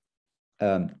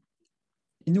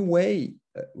 in a way,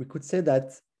 we could say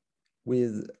that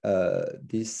with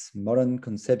this modern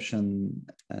conception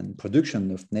and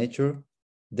production of nature,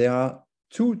 there are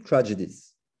two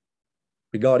tragedies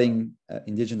regarding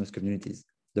indigenous communities.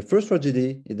 The first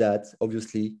tragedy is that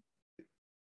obviously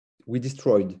we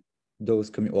destroyed those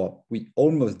or we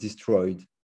almost destroyed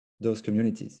those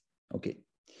communities. Okay.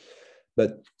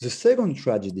 But the second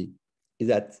tragedy is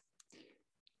that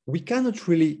we cannot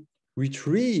really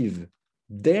retrieve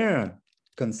their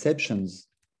conceptions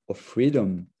of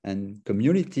freedom and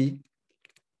community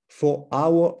for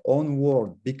our own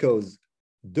world, because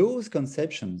those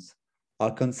conceptions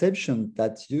are conceptions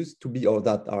that used to be or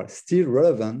that are still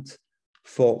relevant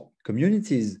for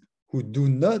communities who do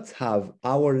not have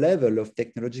our level of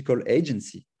technological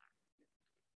agency.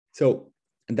 So,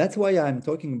 and that's why I'm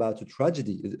talking about a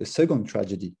tragedy, a second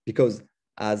tragedy, because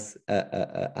as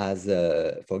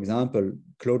for example,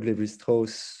 Claude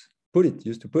Lévi-Strauss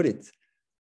used to put it,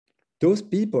 those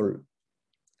people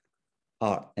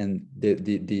and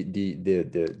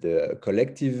the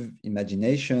collective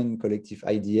imagination, collective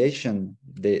ideation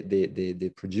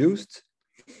they produced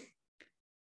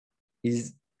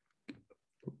is,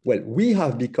 well, we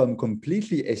have become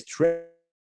completely estranged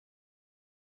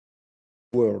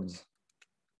words.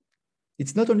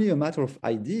 It's not only a matter of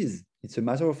ideas, it's a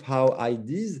matter of how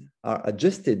ideas are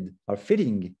adjusted, are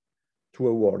fitting to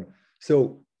a world.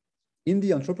 So in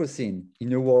the Anthropocene,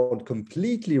 in a world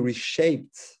completely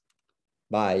reshaped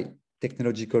by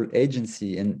technological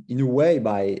agency and in a way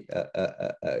by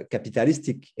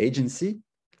capitalistic agency,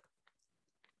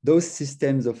 those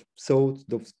systems of thought,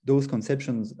 those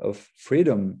conceptions of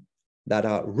freedom that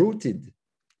are rooted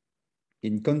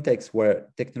in contexts where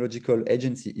technological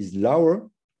agency is lower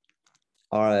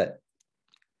are,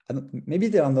 maybe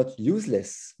they are not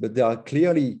useless, but they are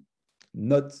clearly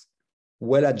not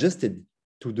well adjusted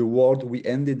to the world we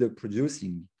ended up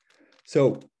producing.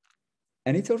 So,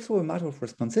 and it's also a matter of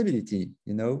responsibility,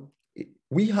 you know,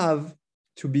 we have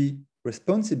to be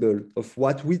responsible of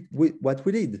what we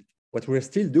did, what we're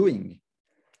still doing.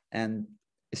 And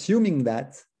assuming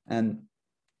that, and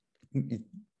it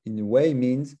in a way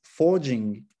means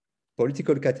forging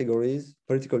political categories,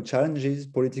 political challenges,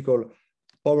 political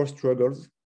power struggles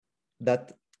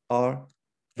that are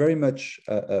very much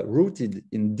rooted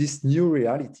in this new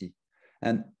reality.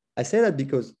 And I say that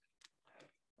because,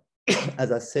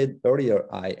 as I said earlier,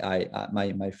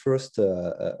 my first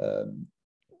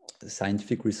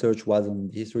scientific research was on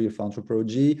the history of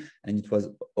anthropology, and it was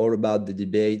all about the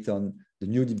debate on the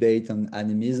new debate on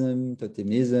animism,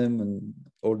 totemism, and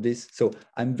all this. So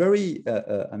I'm very,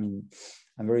 I'm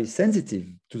very sensitive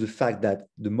to the fact that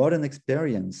the modern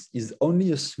experience is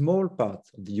only a small part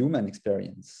of the human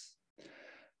experience.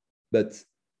 But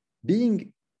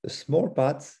being a small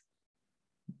part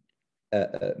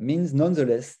means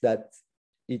nonetheless that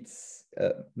it's,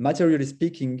 materially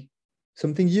speaking,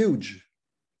 something huge.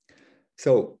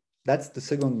 So that's the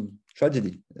second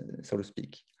tragedy, so to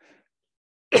speak.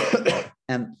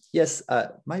 And yes,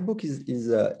 my book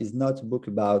is not a book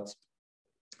about,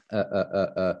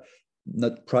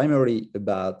 not primarily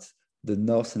about the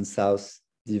North and South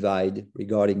divide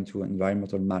regarding to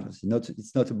environmental matters.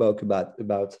 It's not a book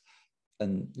about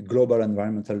global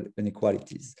environmental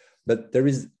inequalities. But there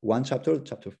is one chapter,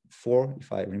 chapter 4,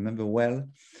 if I remember well,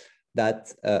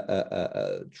 that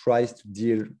tries to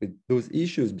deal with those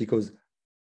issues, because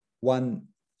one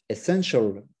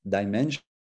essential dimension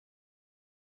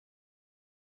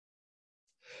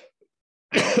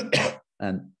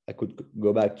and I could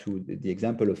go back to the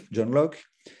example of John Locke,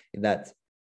 in that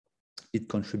it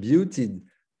contributed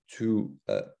to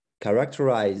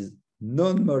characterize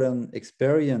non-modern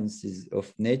experiences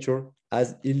of nature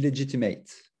as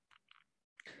illegitimate,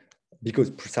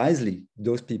 because precisely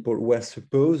those people were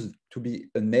supposed to be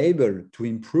unable to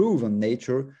improve on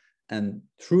nature, and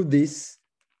through this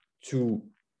to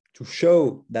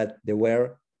show that they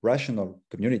were rational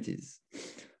communities.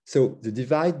 So the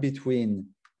divide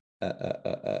between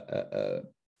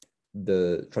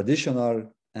the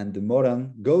traditional and the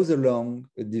modern goes along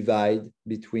a divide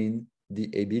between the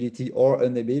ability or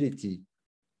inability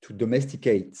to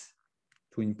domesticate,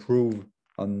 to improve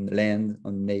on land,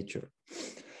 on nature.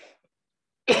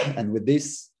 And with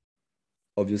this,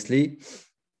 obviously,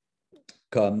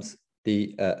 comes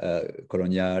the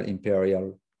colonial,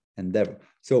 imperial endeavor.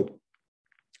 So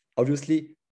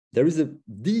obviously, there is a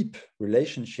deep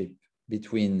relationship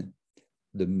between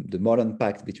the modern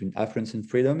pact between affluence and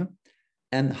freedom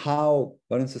and how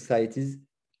modern societies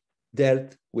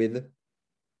dealt with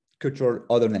cultural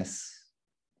otherness.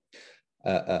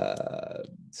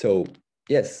 So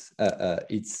yes,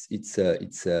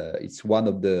 it's one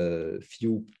of the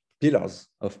few pillars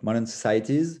of modern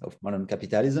societies, of modern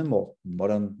capitalism or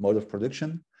modern mode of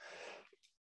production.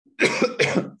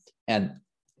 And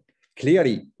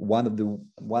clearly, one of the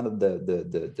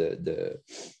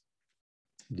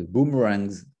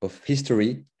boomerangs of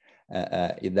history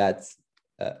is that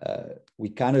we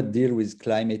cannot deal with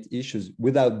climate issues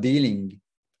without dealing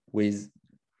with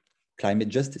climate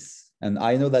justice. And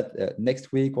I know that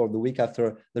next week or the week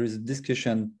after, there is a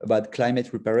discussion about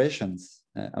climate reparations.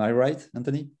 Am I right,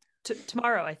 Anthony?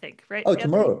 Tomorrow, I think, right? Oh,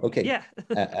 tomorrow, okay. Yeah.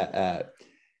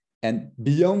 And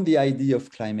beyond the idea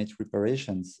of climate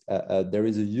reparations, there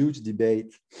is a huge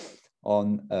debate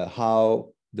on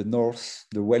how the North,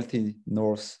 the wealthy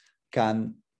North,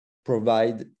 can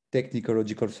provide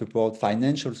technological support,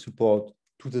 financial support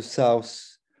to the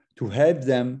South to help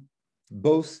them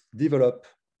both develop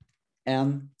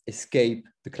and escape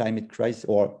the climate crisis,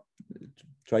 or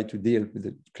try to deal with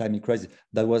the climate crisis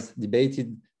that was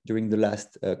debated during the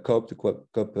last COP, the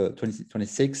COP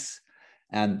 26.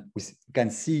 And we can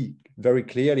see very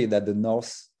clearly that the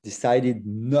North decided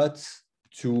not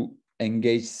to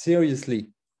engage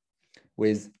seriously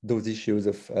with those issues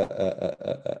of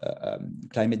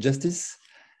climate justice.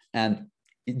 And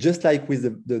just like with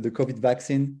the COVID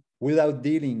vaccine, without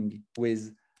dealing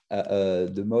with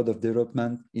the mode of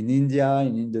development in India,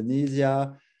 in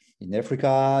Indonesia, in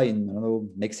Africa, in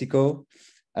Mexico,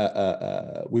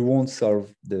 we won't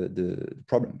solve the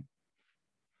problem.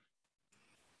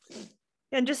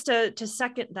 And just to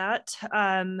second that,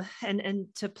 and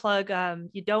to plug,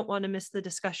 you don't want to miss the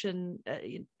discussion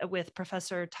with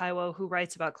Professor Taiwo, who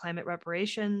writes about climate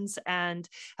reparations and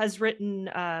has written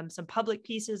some public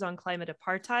pieces on climate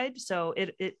apartheid. So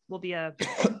it will be a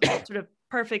sort of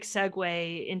perfect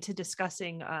segue into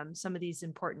discussing some of these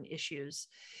important issues.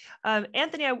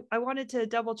 Anthony, I wanted to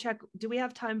double check, do we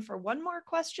have time for one more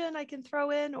question I can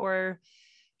throw in, or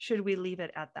should we leave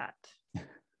it at that?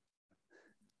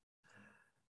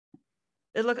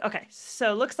 Okay,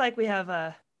 so it looks like we have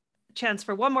a chance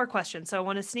for one more question. So I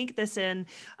want to sneak this in.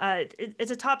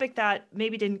 It's a topic that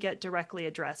maybe didn't get directly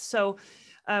addressed. So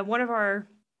one of our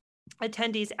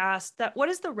attendees asked that what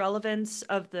is the relevance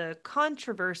of the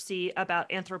controversy about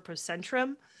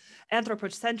anthropocentrism,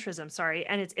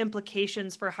 and its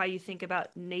implications for how you think about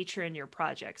nature in your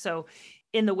project? So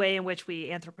in the way in which we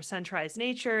anthropocentrize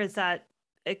nature, is that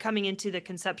coming into the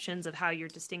conceptions of how you're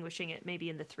distinguishing it maybe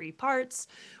in the three parts,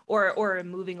 or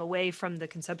moving away from the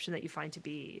conception that you find to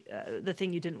be the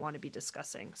thing you didn't want to be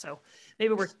discussing? So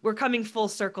maybe we're coming full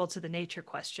circle to the nature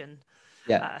question,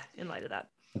 in light of that.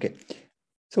 Okay.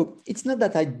 So it's not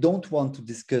that I don't want to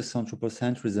discuss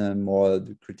anthropocentrism or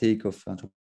the critique of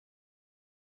anthropocentrism.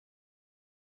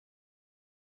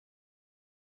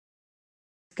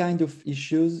 Kind of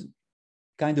issues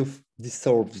kind of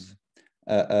dissolves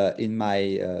in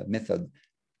my method,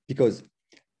 because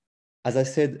as I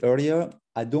said earlier,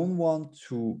 I don't want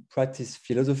to practice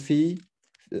philosophy,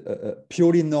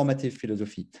 purely normative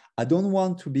philosophy. I don't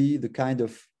want to be the kind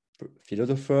of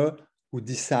philosopher who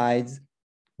decides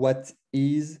what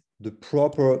is the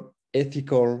proper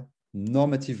ethical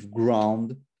normative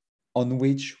ground on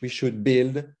which we should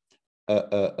build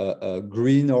a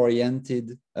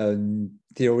green-oriented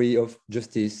theory of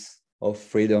justice, of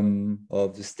freedom,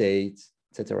 of the state,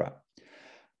 etc.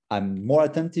 I'm more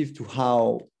attentive to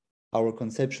how our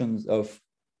conceptions of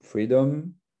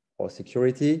freedom or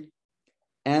security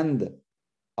and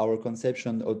our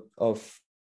conception of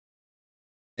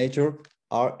nature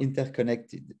are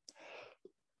interconnected.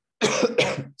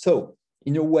 So,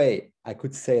 in a way, I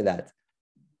could say that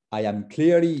I am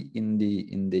clearly in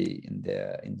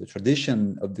the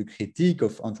tradition of the critique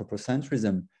of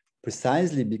anthropocentrism,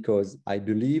 precisely because I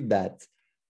believe that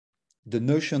the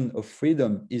notion of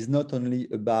freedom is not only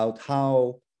about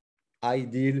how I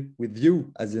deal with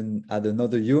you as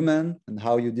another human and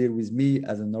how you deal with me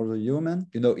as another human,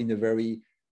 in a very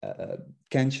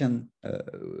Kantian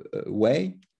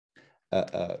way.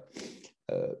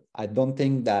 I don't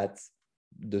think that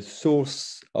the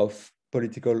source of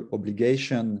political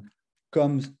obligation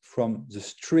comes from the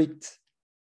strict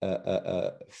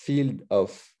field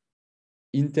of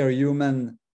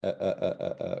interhuman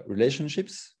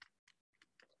relationships.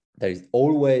 There is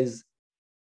always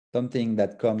something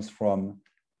that comes from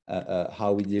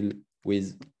how we deal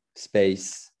with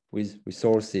space, with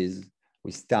resources,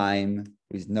 with time,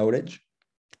 with knowledge.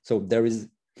 So there is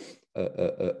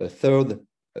a third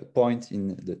point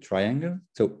in the triangle.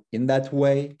 So in that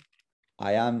way,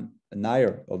 I am an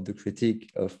ire of the critique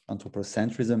of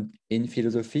anthropocentrism in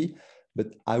philosophy,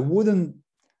 but I wouldn't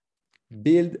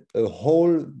build a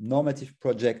whole normative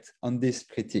project on this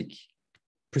critique,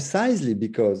 precisely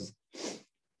because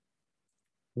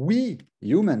we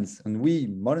humans and we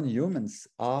modern humans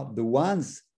are the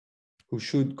ones who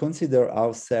should consider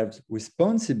ourselves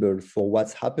responsible for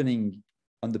what's happening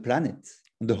on the planet,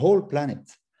 on the whole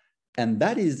planet. And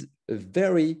that is a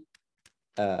very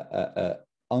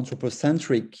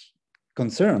anthropocentric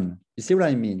concern. You see what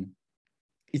I mean?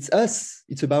 It's us,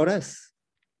 it's about us.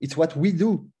 It's what we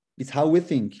do, it's how we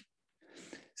think.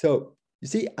 So you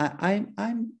see,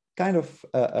 I'm kind of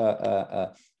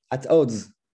at odds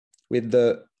with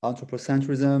the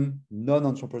anthropocentrism,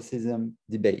 non-anthropocentrism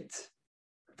debate.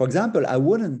 For example, I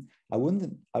wouldn't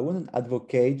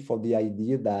advocate for the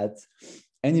idea that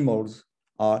animals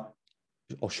are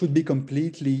or should be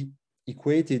completely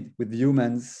equated with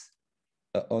humans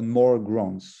on moral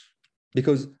grounds,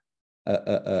 because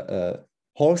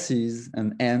horses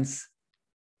and ants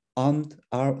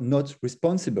are not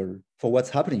responsible for what's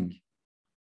happening.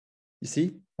 You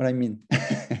see what I mean?